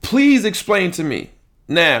 Please explain to me.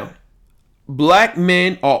 Now, black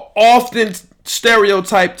men are often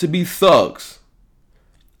stereotyped to be thugs.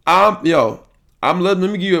 Let me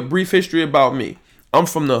give you a brief history about me. I'm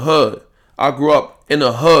from the hood. I grew up in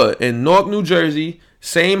the hood in Newark, New Jersey.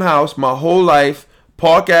 Same house my whole life.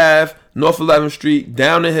 Park Ave, North 11th Street,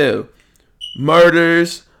 down the hill.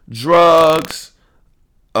 Murders, drugs,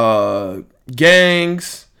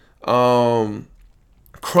 gangs,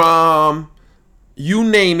 crime, you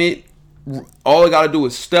name it. All I gotta do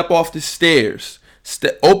is step off the stairs,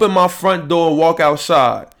 open my front door and walk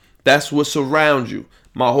outside. That's what surrounds you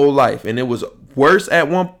my whole life. And it was worse at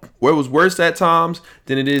times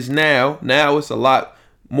than it is now. Now it's a lot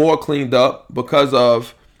more cleaned up because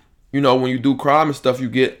of, when you do crime and stuff, you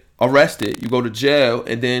get arrested, you go to jail,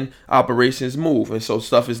 and then operations move. And so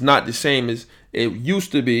stuff is not the same as it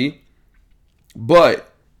used to be.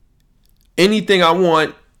 But anything I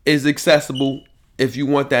want is accessible. If you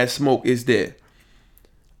want that smoke, it's there.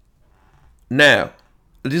 Now,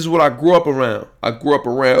 this is what I grew up around. I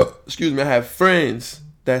have friends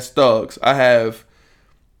that's thugs. I have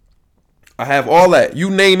I have all that. You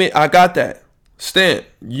name it, I got that. Stamp.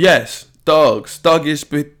 Yes. Thugs.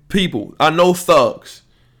 Thuggish people. I know thugs.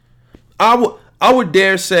 I would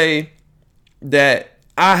dare say that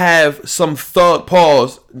I have some thug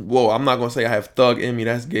pause. Whoa, I'm not gonna say I have thug in me.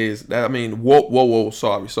 That's gay. Whoa.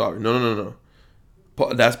 Sorry. No.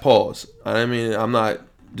 That's pause. I mean, I'm not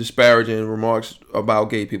disparaging remarks about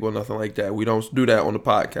gay people or nothing like that. We don't do that on the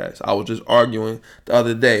podcast. I was just arguing the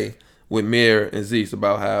other day with Mir and Zeus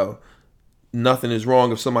about how nothing is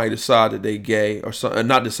wrong if somebody decide that they gay or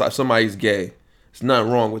not decide somebody's gay. There's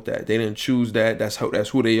nothing wrong with that. They didn't choose that. That's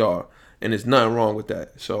who they are, and there's nothing wrong with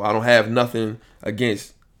that. So I don't have nothing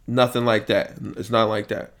against nothing like that. It's not like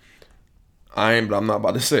that. But I'm not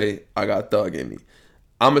about to say I got thug in me.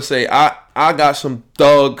 I'm gonna say I got some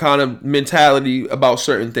thug kind of mentality about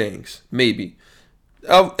certain things. Maybe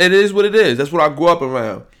it is what it is. That's what I grew up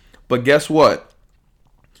around. But guess what?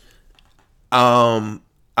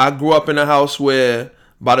 I grew up in a house where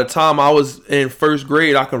by the time I was in first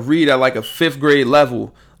grade, I could read at like a fifth grade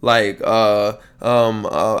level. Like I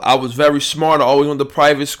was very smart. I always went to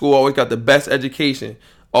private school. Always got the best education.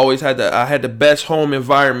 I had the best home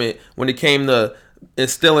environment when it came to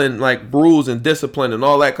instilling like rules and discipline and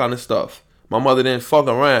all that kind of stuff. My mother didn't fuck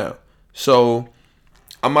around. So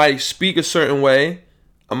I might speak a certain way.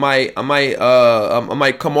 I might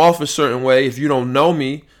come off a certain way if you don't know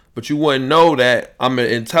me, but you wouldn't know that I'm an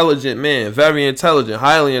intelligent man, very intelligent,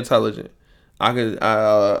 highly intelligent. I'm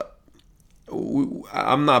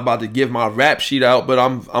not about to give my rap sheet out, but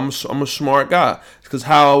I'm a smart guy. It's because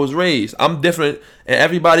how I was raised. I'm different, and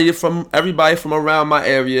everybody from around my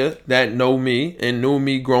area that know me and knew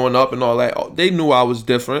me growing up and all that, they knew I was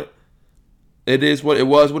different. It is what it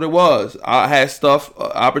was. What it was. I had stuff,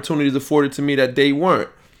 opportunities afforded to me that they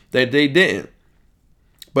didn't.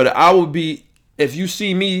 But I would be, if you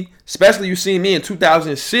see me, especially you see me in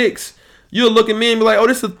 2006, you'll look at me and be like, oh,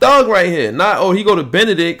 this is a thug right here. Not, oh, he go to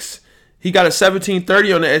Benedict's. He got a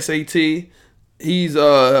 1730 on the SAT. He's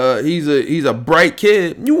a bright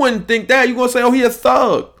kid. You wouldn't think that. You're gonna say, oh, he a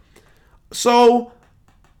thug. So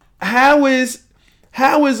how is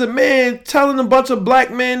a man telling a bunch of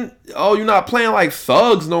black men, oh, you're not playing like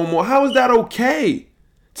thugs no more? How is that okay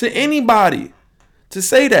to anybody to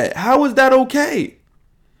say that? How is that okay?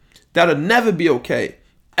 That'll never be okay,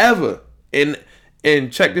 ever. And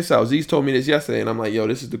check this out. Z's told me this yesterday, and I'm like, yo,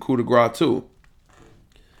 this is the coup de grace too.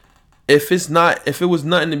 If it was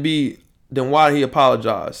nothing to be, then why did he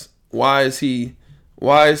apologize? Why is he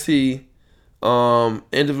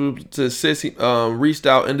individual to Sissy reached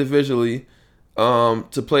out individually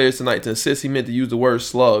to players tonight to insist he meant to use the word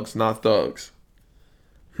slugs, not thugs?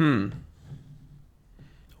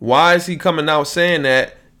 Why is he coming out saying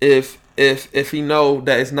that if he know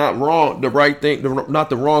that it's not wrong, the right thing, not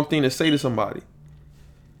the wrong thing to say to somebody?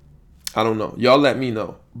 I don't know. Y'all let me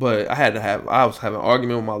know. But I was having an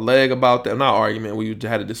argument with my leg about that. Not argument. We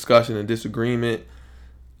had a discussion and disagreement.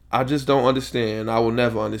 I just don't understand. I will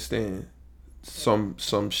never understand some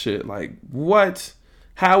shit. Like, what?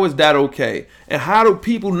 How is that okay? And how do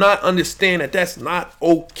people not understand that that's not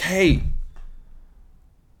okay?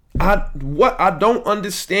 I don't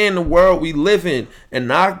understand the world we live in.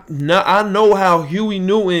 And I know how Huey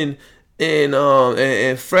Newton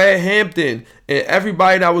and Fred Hampton and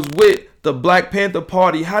everybody that was with the Black Panther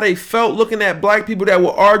Party, how they felt looking at black people that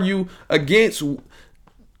would argue against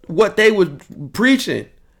what they were preaching.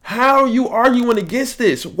 How are you arguing against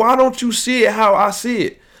this? Why don't you see it how I see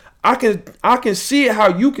it? I can see it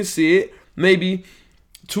how you can see it. Maybe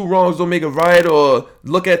two wrongs don't make a right, or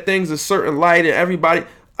look at things a certain light, and everybody,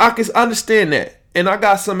 I can understand that. And I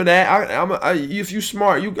got some of that. If you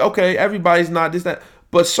smart, you okay, everybody's not this, that.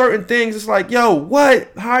 But certain things, it's like, yo,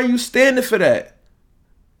 what? How are you standing for that?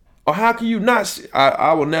 Or how can you not see?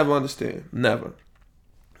 I will never understand. Never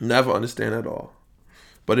understand at all.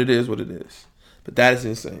 But it is what it is. But that is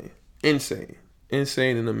insane.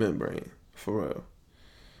 Insane in the membrane. For real.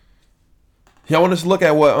 Y'all want us to look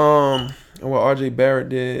at what RJ Barrett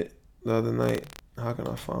did the other night? How can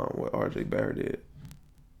I find what RJ Barrett did?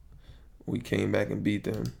 We came back and beat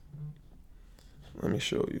them. Let me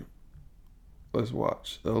show you. Let's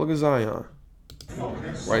watch. Now look at Zion.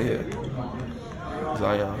 Right here.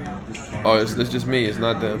 Zion. Oh, it's just me. It's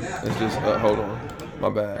not them. It's just, hold on. My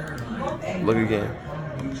bad. Look again.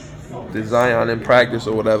 Did Zion in practice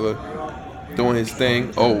or whatever, doing his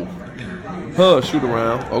thing. Oh. Shoot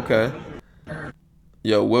around. Okay.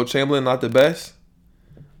 Yo, Wilt Chamberlain not the best?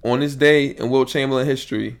 On this day in Wilt Chamberlain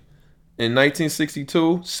history, in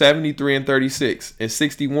 1962, 73 and 36. In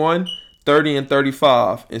 61, 30 and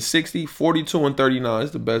 35. In 60, 42 and 39.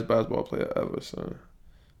 He's the best basketball player ever, son. Don't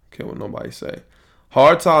care what nobody say.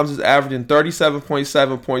 Hard Times is averaging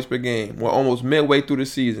 37.7 points per game. We're almost midway through the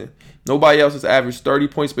season. Nobody else has averaged 30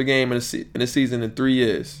 points per game in a season in 3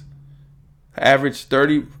 years. Averaged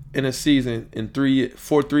 30 in a season in 3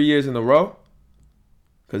 years in a row.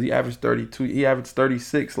 Because he averaged 32. He averaged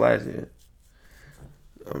 36 last year.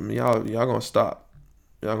 Y'all gonna stop.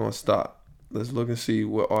 Y'all gonna stop. Let's look and see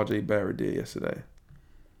what RJ Barrett did yesterday.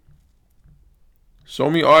 Show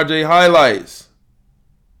me RJ highlights.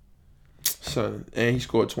 Son, and he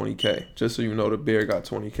scored 20K. Just so you know, the Bear got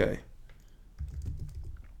 20K.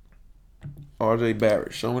 RJ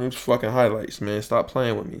Barrett. Show me them fucking highlights, man. Stop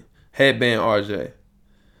playing with me. Headband RJ.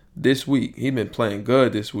 This week. He been playing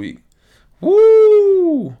good this week.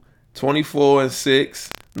 Woo!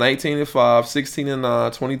 24-6, 19-5,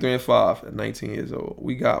 16-9, 23-5 at 19 years old.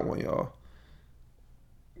 We got one, y'all.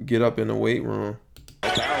 Get up in the weight room.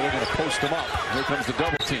 Barrett going to post him up. Here comes the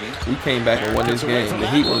double team. We came back and won this game. The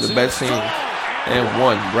Heat one of the best teams. And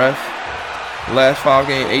won, ref. Last 5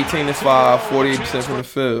 games, 18-5, 48% from the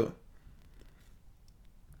field.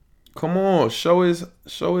 Come on, show his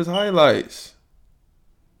highlights.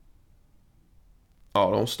 Oh,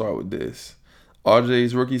 don't start with this.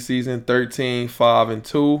 RJ's rookie season,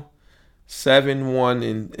 13-5-2,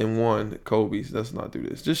 7-1-1. Kobe's. Let's not do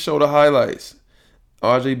this. Just show the highlights.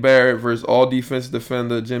 RJ Barrett versus all defensive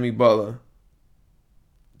defender Jimmy Butler.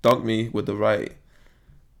 Dunk me with the right.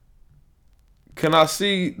 Can I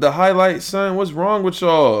see the highlights, son? What's wrong with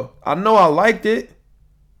y'all? I know I liked it.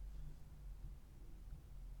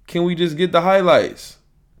 Can we just get the highlights?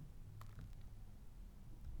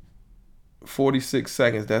 46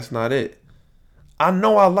 seconds. That's not it. I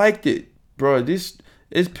know I liked it, bro.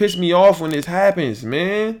 It pissed me off when this happens,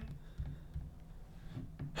 man.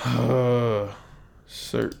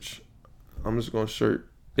 Search. I'm just gonna search.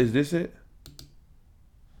 Is this it?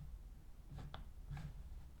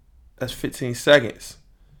 That's 15 seconds.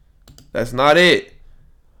 That's not it.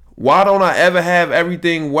 Why don't I ever have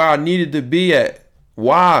everything where I needed to be at?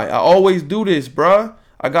 Why? I always do this, bruh.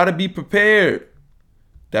 I gotta be prepared.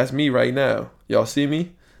 That's me right now. Y'all see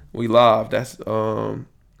me? We live. That's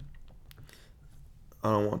I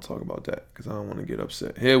don't want to talk about that because I don't want to get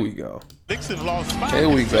upset. Here we go. Here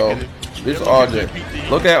we go. This is RJ.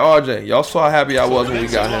 Look at RJ. Y'all saw how happy I was when we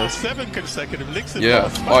got him. Yeah,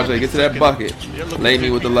 RJ, get to that bucket. Lay me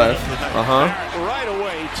with the left. Right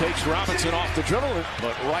away takes Robinson off the dribble.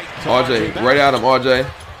 RJ, right at him, RJ.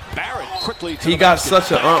 He got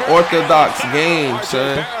such an unorthodox game,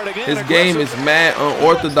 son. His game is mad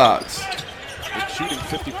unorthodox.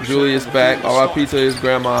 Julius back. R.I.P. to his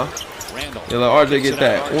grandma. Yeah, let RJ get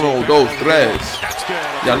that. Uno, dos, tres.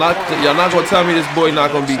 Y'all not gonna tell me this boy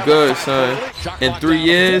not gonna be good, son. In 3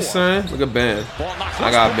 years, son. Look at Ben.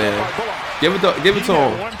 I got Ben. Give it to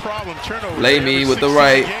him. Lay me with the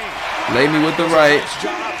right. Lay me with the right.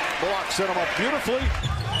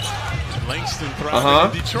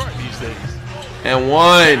 And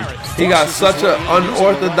one. He got such an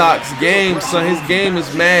unorthodox game, son. His game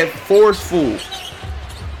is mad forceful.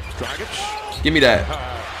 Give me that.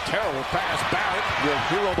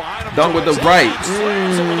 Dunk with the right.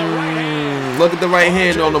 Look at the right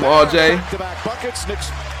hand on him, RJ.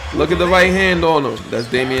 Look at the right hand on him. That's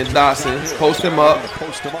Damian Dotson. Post him up.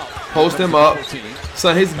 Post him up.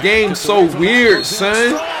 Son, his game's so weird,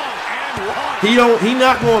 son. He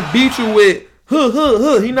not gonna beat you with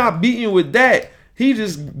He not beating you with that. He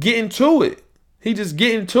just getting to it. He just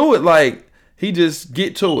getting to it. Like, he just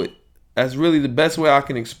get to it. That's really the best way I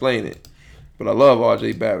can explain it. But I love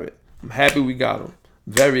RJ Barrett. I'm happy we got him.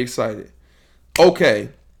 Very excited. Okay.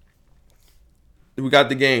 We got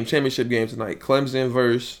the game, championship game tonight. Clemson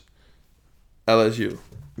versus LSU.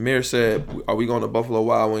 Mir said, are we going to Buffalo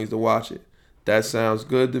Wild Wings to watch it? That sounds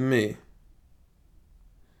good to me.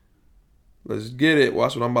 Let's get it.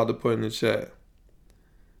 Watch what I'm about to put in the chat.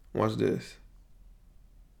 Watch this.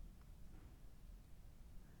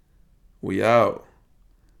 We out.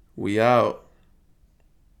 We out.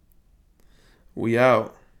 We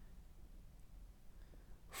out.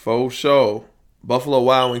 Faux show. Buffalo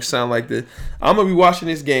Wild Wings sound like this. I'm going to be watching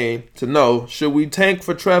this game to know, should we tank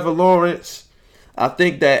for Trevor Lawrence? I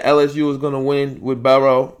think that LSU is going to win with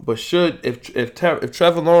Burrow. But if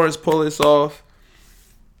Trevor Lawrence pull this off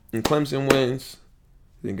and Clemson wins,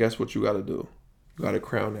 then guess what you got to do? You got to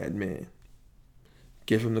crown that man.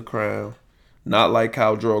 Give him the crown. Not like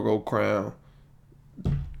how Drogo crowned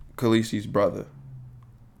Khaleesi's brother.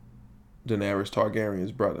 Daenerys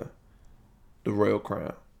Targaryen's brother. The royal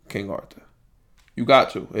crown. King Arthur. You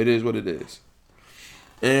got to. It is what it is.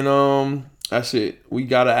 And that's it. We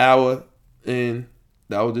got an hour in.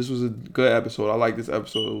 This was a good episode. I like this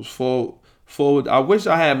episode. It was forward. I wish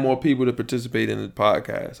I had more people to participate in the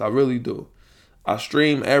podcast. I really do. I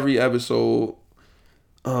stream every episode.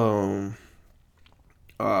 I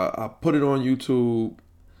put it on YouTube.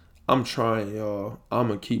 I'm trying, y'all. I'm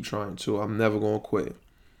going to keep trying, too. I'm never going to quit.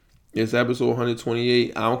 It's episode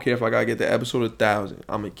 128. I don't care if I got to get to episode 1,000.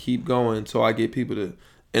 I'm going to keep going until I get people to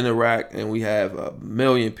interact and we have 1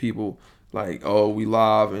 million people like, oh, we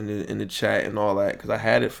live in the chat and all that. Because I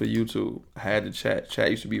had it for YouTube. I had the chat.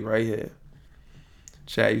 Chat used to be right here.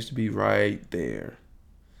 Chat used to be right there.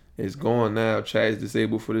 It's gone now. Chat is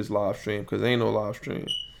disabled for this live stream because ain't no live stream.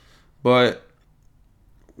 But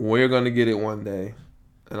we're going to get it one day.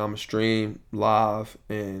 And I'm going to stream live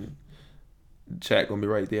and chat going to be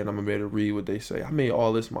right there. And I'm going to be able to read what they say. I made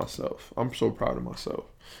all this myself. I'm so proud of myself.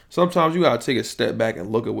 Sometimes you got to take a step back and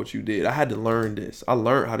look at what you did. I had to learn this. I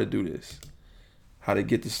learned how to do this. How to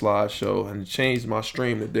get the slideshow and to change my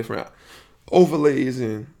stream to different overlays.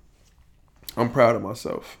 And I'm proud of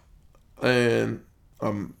myself. And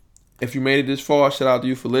if you made it this far, shout out to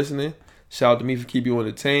you for listening. Shout out to me for keeping you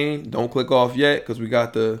entertained. Don't click off yet because we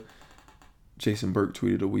got the Jason Burke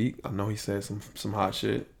tweet of the week. I know he said some hot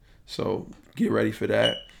shit. So get ready for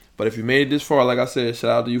that. But if you made it this far, like I said,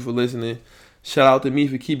 shout out to you for listening. Shout out to me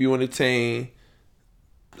for keeping you entertained.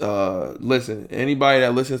 Listen, anybody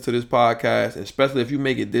that listens to this podcast, especially if you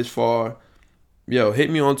make it this far, yo,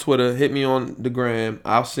 hit me on Twitter, hit me on the gram.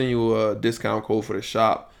 I'll send you a discount code for the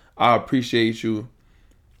shop. I appreciate you.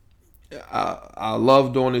 I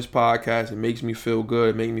love doing this podcast. It makes me feel good.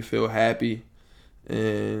 It makes me feel happy.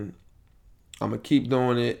 And I'm going to keep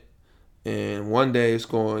doing it. And one day it's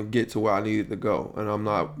going to get to where I need it to go. And I'm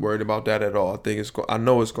not worried about that at all. I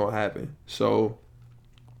know it's going to happen. So,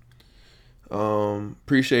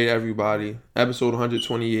 appreciate everybody. Episode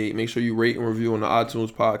 128. Make sure you rate and review on the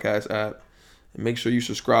iTunes podcast app. And make sure you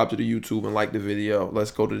subscribe to the YouTube and like the video.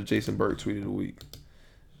 Let's go to the Jason Burke tweet of the week.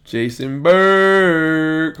 Jason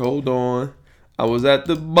Burke. Hold on. I was at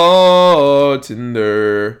the bartender.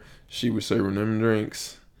 She was serving them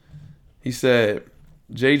drinks. He said,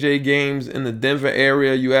 JJ Games in the Denver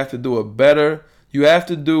area, you have to do better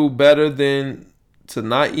than to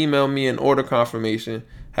not email me an order confirmation,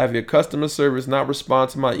 have your customer service not respond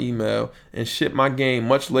to my email, and ship my game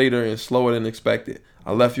much later and slower than expected.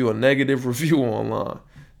 I left you a negative review online.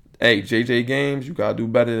 Hey, JJ Games, you gotta do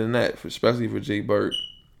better than that, especially for J Burke.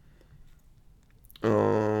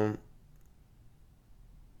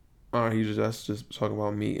 Alright, that's just talking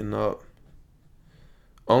about meeting up.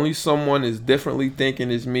 Only someone as differently thinking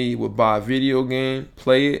as me would buy a video game,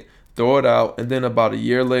 play it, throw it out, and then about a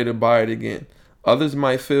year later buy it again. Others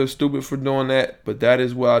might feel stupid for doing that, but that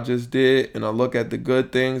is what I just did, and I look at the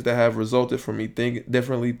good things that have resulted from me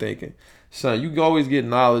differently thinking. Son, you can always get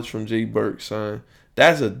knowledge from J Burke, son.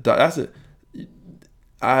 I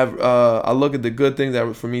look at the good things that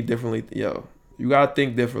were for me differently. Yo, you gotta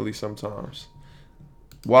think differently sometimes.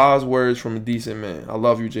 Wise words from a decent man. I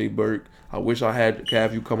love you, J Burke. I wish I could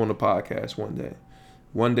have you come on the podcast one day.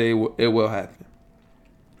 One day it will happen.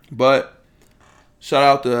 But shout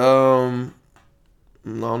out to I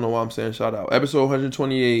don't know why I'm saying shout out. Episode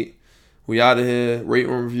 128. We out of here. Rate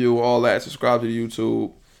and review, all that. Subscribe to the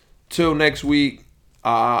YouTube. Till next week.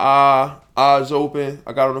 Eyes open.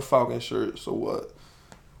 I got on a Falcon shirt. So what?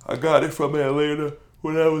 I got it from Atlanta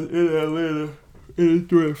when I was in Atlanta in a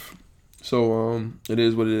thrift. So it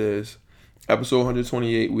is what it is. Episode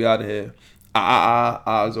 128. We out of here.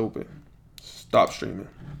 Eyes open. Stop streaming.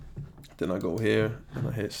 Then I go here and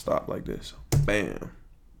I hit stop like this. Bam.